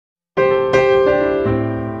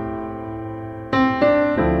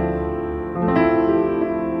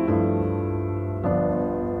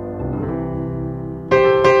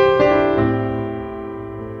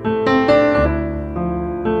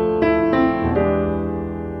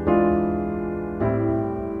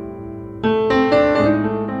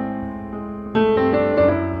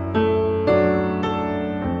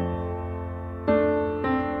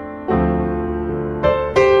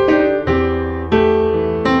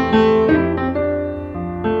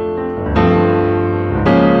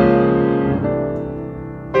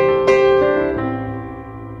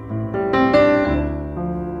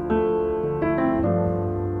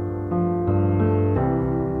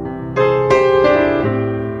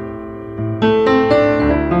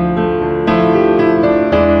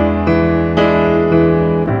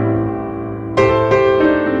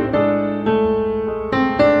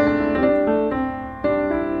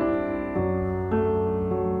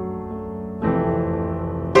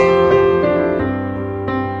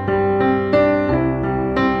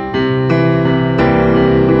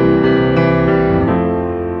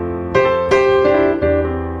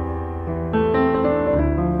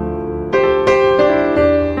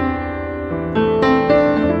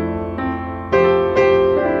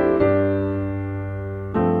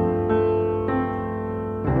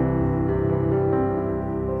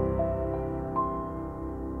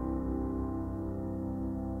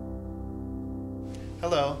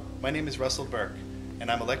Hello, my name is Russell Burke, and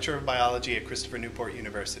I'm a lecturer of biology at Christopher Newport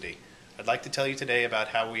University. I'd like to tell you today about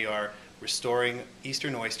how we are restoring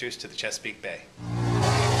eastern oysters to the Chesapeake Bay.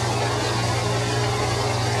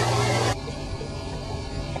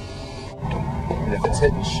 And if it's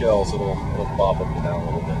hitting shells, it'll bob up and down a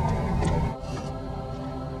little bit.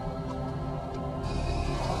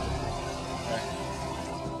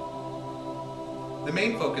 The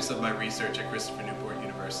main focus of my research at Christopher Newport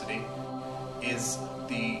University is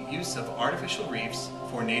the use of artificial reefs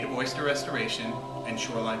for native oyster restoration and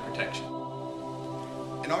shoreline protection.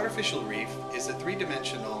 An artificial reef is a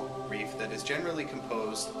three-dimensional reef that is generally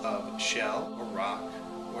composed of shell or rock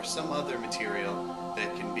or some other material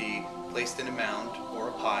that can be placed in a mound or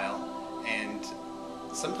a pile, and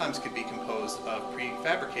sometimes could be composed of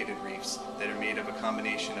prefabricated reefs that are made of a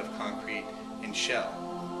combination of concrete and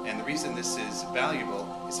shell. And the reason this is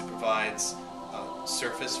valuable is it provides a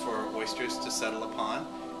surface for oysters to settle upon,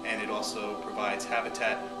 and it also provides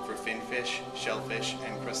habitat for finfish, shellfish,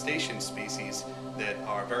 and crustacean species that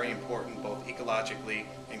are very important both ecologically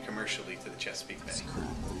and commercially to the Chesapeake Bay.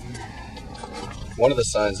 One of the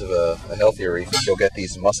signs of a healthier reef is you'll get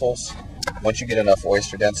these mussels. Once you get enough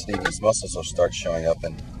oyster density, these mussels will start showing up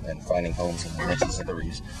and finding homes in the niches of the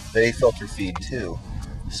reefs. They filter feed too,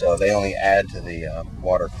 so they only add to the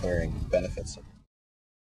water clearing benefits.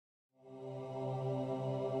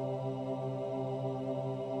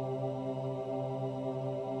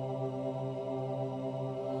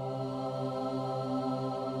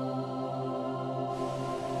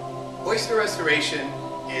 Oyster restoration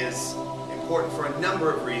is important for a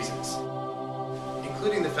number of reasons,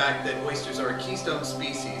 including the fact that oysters are a keystone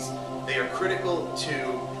species. They are critical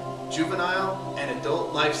to juvenile and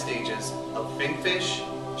adult life stages of finfish,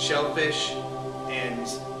 shellfish, and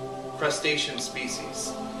crustacean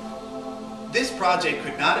species. This project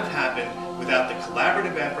could not have happened without the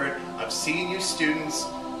collaborative effort of CNU students,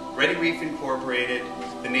 Ready Reef Incorporated,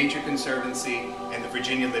 the Nature Conservancy, and the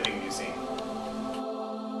Virginia Living Museum.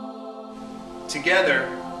 Together,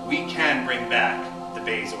 we can bring back the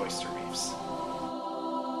Bay's oyster reef.